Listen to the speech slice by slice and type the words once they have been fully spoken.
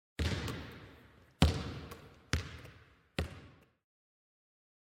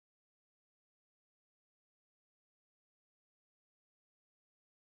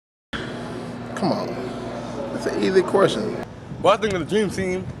Come on. That's an easy question. Well, I think that the Dream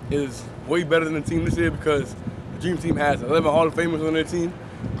Team is way better than the team this year because the Dream Team has 11 Hall of Famers on their team,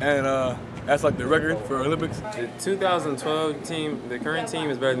 and that's like the record for Olympics. The 2012 team, the current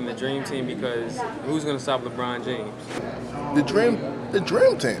team is better than the Dream Team because who's going to stop LeBron James? The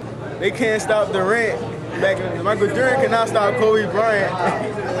Dream Team. They can't stop Durant. Michael Durant cannot stop Kobe Bryant.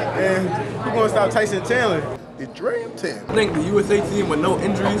 And who's going to stop Tyson Chandler? The Dream Team. I think the USA team with no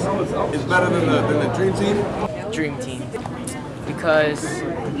injuries is better than the Dream Team. Dream Team, because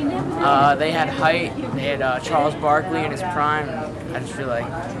they had height. They had Charles Barkley in his prime. I just feel like,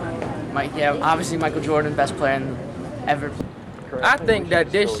 obviously Michael Jordan, best player ever. I think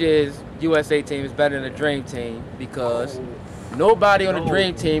that this year's USA team is better than the Dream Team because nobody on the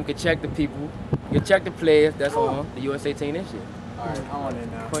Dream Team can check the people, can check the players that's on the USA team this year. All right, I want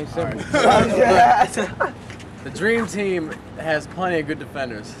it now. Point simple. The Dream Team has plenty of good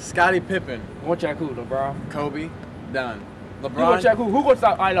defenders. Scottie Pippen, Who gonna check who, LeBron? Kobe, done. Who gonna check who? Who gonna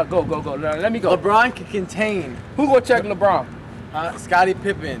stop? All right, look, go. Let me go. LeBron can contain. Who gonna check LeBron? Scottie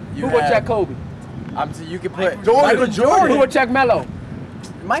Pippen. Who gonna check Kobe? You can put Michael Jordan. Who gonna check Melo?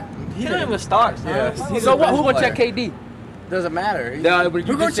 He don't even start. Yeah. So what? Who gonna check KD? Doesn't matter.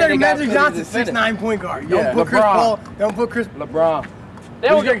 Who gonna check Magic Johnson, 6'9" point guard? Yeah. Don't put Chris Paul. Don't put Chris. LeBron.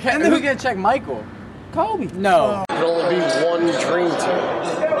 And then who's gonna check Michael? Kobe. No. There can only be one dream team.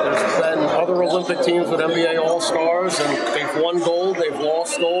 There's been other Olympic teams with NBA All-Stars, and they've won gold, they've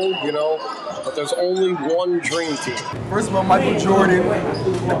lost gold, but there's only one dream team. First of all, Michael Jordan,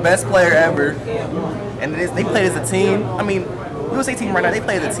 the best player ever. And they played as a team. I mean, USA team right now, they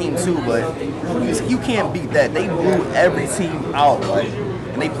play as a team too, but you can't beat that. They blew every team out,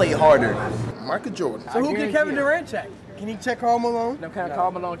 and they played harder. Michael Jordan. So who can Kevin Durant check? Can he check Karl Malone? No, can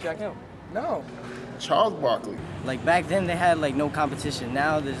Karl Malone check him? No. Charles Barkley. Like back then, they had like no competition.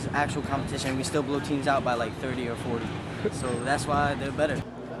 Now there's actual competition. We still blow teams out by like 30 or 40. So that's why they're better.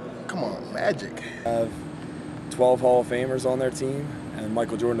 Come on, Magic. Have 12 Hall of Famers on their team, and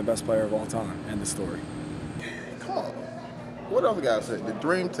Michael Jordan, the best player of all time. End the story. Come on. What else guys say? The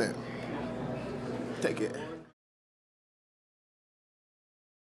Dream Team. Take it.